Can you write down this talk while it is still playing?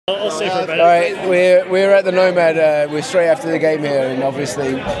I'll say for better. All right, we're at the Nomad. We're straight after the game here, and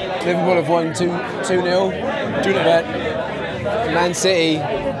obviously Liverpool have won 2-0. But Man City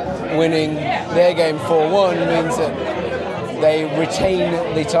winning their game 4-1 means that they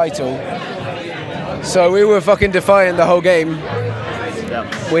retain the title. So we were fucking defiant the whole game.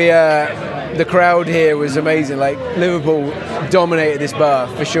 We the crowd here was amazing. Like Liverpool dominated this bar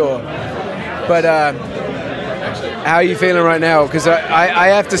for sure. But how are you feeling right now? Because I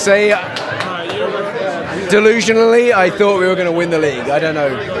have to say, delusionally, I thought we were going to win the league. I don't know.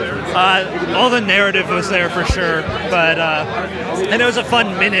 All the narrative was there for sure, but and it was a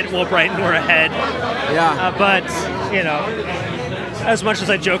fun minute while Brighton were ahead. Yeah. But you know, as much as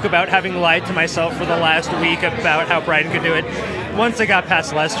I joke about having lied to myself for the last week about how Brighton could do it, once they got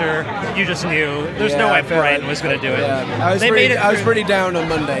past Leicester, you just knew there's no way Brighton was going to do it. Yeah. I was pretty down on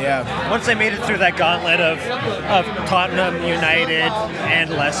Monday. Yeah. Once they made it through that gauntlet of Tottenham, United, and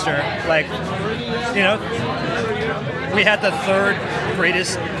Leicester, like, you know, we had the third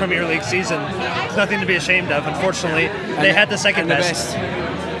greatest Premier League season. It's nothing to be ashamed of. Unfortunately, they had the second best. So,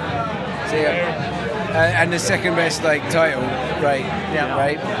 and the second best title, right? Yeah.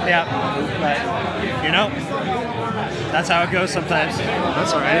 Right. Yeah. Right. You know, that's how it goes sometimes.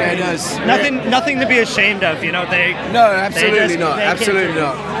 That's all right. Yeah, it does. Nothing to be ashamed of. You know, No, absolutely not. Absolutely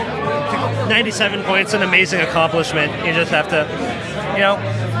not. 97 points, an amazing accomplishment. You just have to, you know,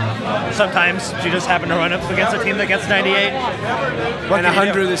 sometimes you just happen to run up against a team that gets 98. And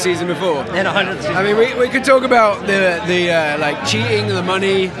 100 the season before. And 100 the season. I mean, we could talk about the cheating, the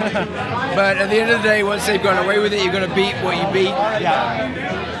money, but at the end of the day, once they've gone away with it, you've got to beat what you beat. Yeah.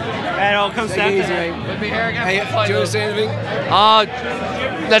 And it all comes down to that. Hey, do you want to say anything?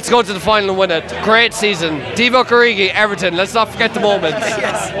 Let's go to the final and win it. Great season. Divock Origi, Everton. Let's not forget the moments.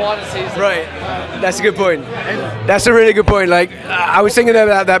 Yes. What a season. Right. That's a good point. That's a really good point. Like, I was thinking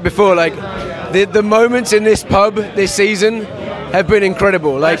about that before. Like, the moments in this pub this season have been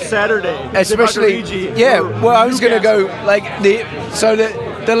incredible. Like Saturday, especially. Yeah. Well, I was going to go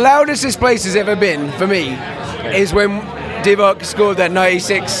the loudest this place has ever been for me is when Divock scored that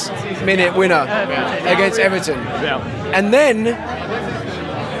 96-minute winner against Everton. Yeah. And then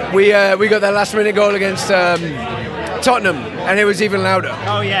we got that last-minute goal against Tottenham, and it was even louder.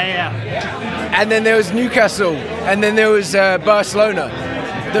 Oh, yeah. And then there was Newcastle, and then there was Barcelona.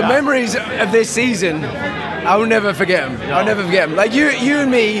 The memories of this season, I'll never forget them. I'll never forget them. Like you and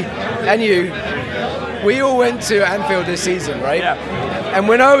me, and you, we all went to Anfield this season, right? Yeah. And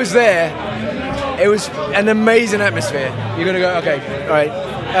when I was there, it was an amazing atmosphere. You're gonna go, okay, all right.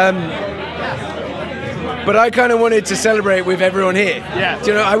 But I kind of wanted to celebrate with everyone here. Yeah.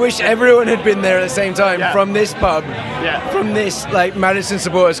 Do you know, I wish everyone had been there at the same time from this pub, Yeah. from this Madison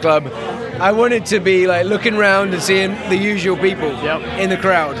Supporters Club. I wanted to be looking around and seeing the usual people in the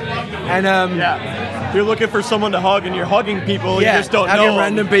crowd. And you're looking for someone to hug, and you're hugging people. You just don't hugging know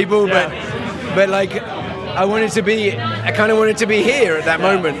random people, but I kind of wanted to be here at that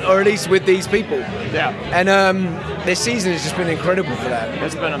moment, or at least with these people. Yeah. And this season has just been incredible for that.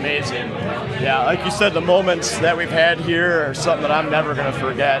 It's been amazing. Yeah, like you said, the moments that we've had here are something that I'm never going to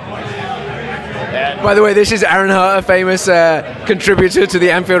forget. And By the way, this is Aaron Hart, a famous contributor to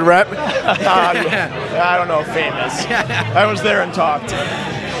the Anfield Rap. I don't know, famous. I was there and talked.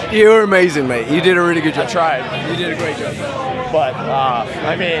 You were amazing, mate. You did a really good job. I tried. You did a great job. But,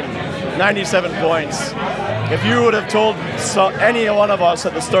 97 points. If you would have told any one of us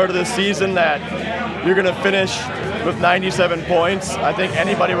at the start of this season that you're going to finish with 97 points, I think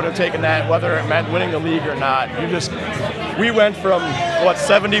anybody would have taken that, whether it meant winning the league or not. We went from,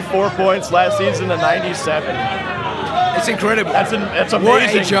 74 points last season to 97. It's incredible. That's amazing. What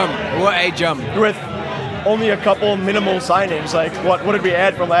a jump. What a jump. With only a couple minimal signings. Like, what did we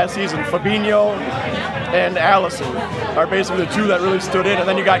add from last season? Fabinho and Alisson are basically the two that really stood in. And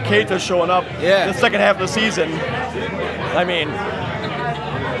then you got Keita showing up in the second half of the season. I mean...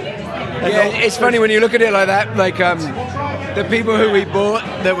 it's funny when you look at it like that, the people who we bought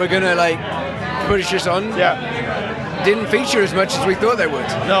that were going to push us on didn't feature as much as we thought they would.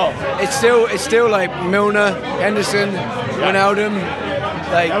 No. It's still like Milner, Henderson, Wijnaldum.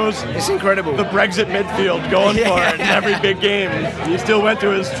 It's incredible. The Brexit midfield going for it in every big game. He still went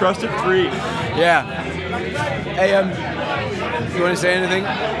to his trusted three. Yeah. Hey, you want to say anything?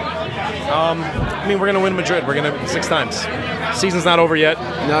 We're going to win Madrid. We're going to 6 times. Season's not over yet.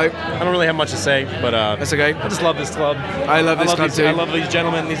 No. I don't really have much to say, but that's okay. I just love this club. I love this club too. I love these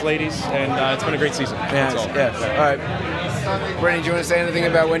gentlemen, these ladies, and it's been a great season. Yeah. All right. Brittany, do you want to say anything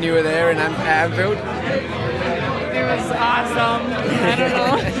about when you were there in Anfield? It was awesome. I don't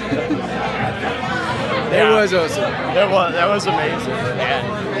know. It was awesome. That was amazing. And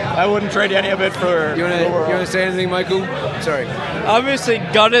I wouldn't trade any of it for. You want to say anything, Michael? Sorry. Obviously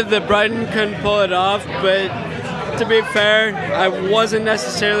gutted that Brighton couldn't pull it off, but to be fair, I wasn't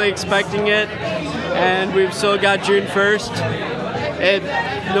necessarily expecting it, and we've still got June 1st.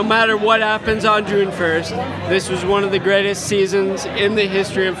 No matter what happens on June 1st, this was one of the greatest seasons in the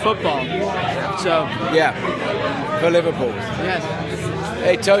history of football. So, Yeah, for Liverpool. yes,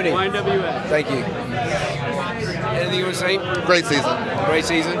 Hey, Tony. YWA. Thank you. Anything you want to say? Great season. Great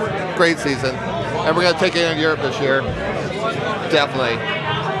season. Great season. And we're going to take it in Europe this year. Definitely.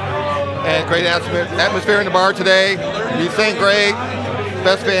 And great atmosphere in the bar today. You sang great.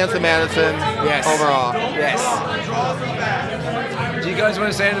 Best fans in Madison. Yes. Overall. Yes. Do you guys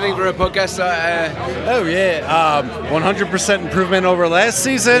want to say anything for a podcast? 100% improvement over last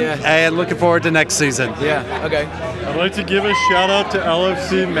season, Yeah. and looking forward to next season. Yeah. Okay. I'd like to give a shout out to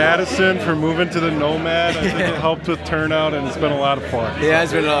LFC Madison for moving to the Nomad. I think it helped with turnout, and it's been a lot of fun. Yeah,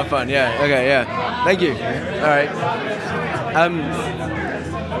 it's been a lot of fun. Yeah. Okay. Yeah. Thank you. All right.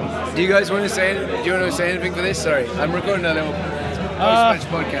 Do you guys want to say? Do you want to say anything for this? Sorry, I'm recording a little post-match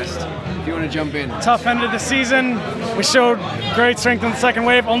podcast. If you want to jump in. Tough end of the season. We showed great strength in the second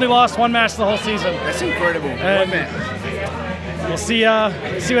wave. Only lost one match the whole season. That's incredible. And One match. we'll see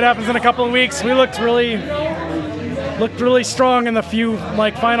what happens in a couple of weeks. We looked really strong in the few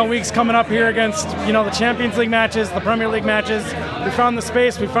final weeks coming up here against the Champions League matches, the Premier League matches. We found the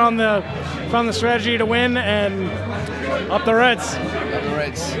space. We found the strategy to win, and up the Reds. Up the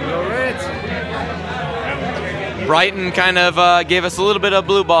Reds. Go Reds. Brighton kind of gave us a little bit of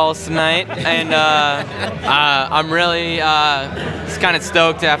blue balls tonight, and I'm really kind of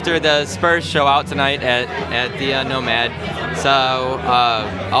stoked after the Spurs show out tonight at the Nomad. So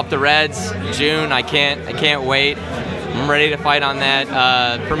up the Reds, June. I can't wait. I'm ready to fight on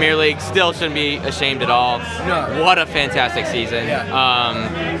that. Premier League still shouldn't be ashamed at all. No. What a fantastic season.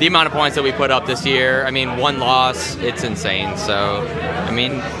 Yeah. The amount of points that we put up this year, I mean, one loss, it's insane. So, I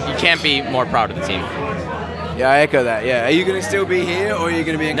mean, you can't be more proud of the team. Yeah, I echo that. Yeah. Are you going to still be here, or are you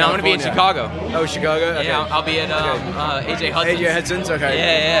going to be in No, I'm California? going to be in Chicago. Oh, Chicago? Okay. Yeah, I'll be at AJ Hudson's. AJ Hudson's? Okay.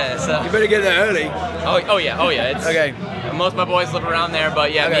 Yeah. So. You better get there early. Oh yeah. It's, Okay. Most of my boys live around there,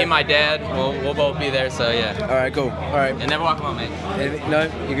 but yeah, Okay. me and my dad, we'll both be there. So yeah. All right, cool. All right. And never walk alone, mate. No,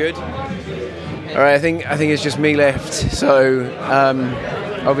 you good? All right, I think it's just me left. So,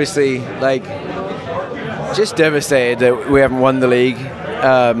 obviously, just devastated that we haven't won the league.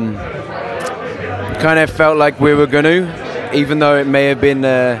 Kind of felt like we were going to, even though it may have been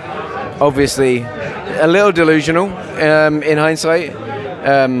obviously a little delusional in hindsight.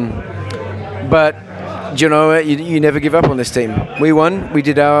 But do you know what? You never give up on this team. We won. We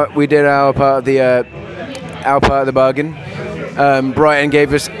did our part of the bargain. Brighton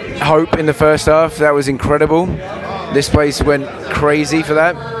gave us hope in the first half. That was incredible. This place went crazy for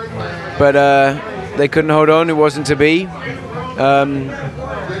that, but they couldn't hold on. It wasn't to be.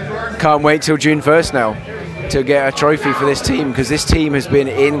 Can't wait till June 1st now to get a trophy for this team, because this team has been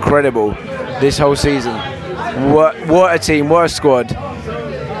incredible this whole season. What a team! What a squad!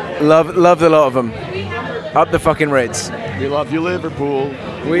 Love the lot of them. Up the fucking Reds. We love you, Liverpool.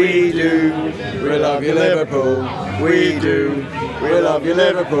 We do. We love you, Liverpool. We do. We love you,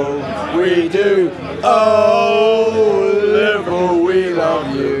 Liverpool. We do. Oh.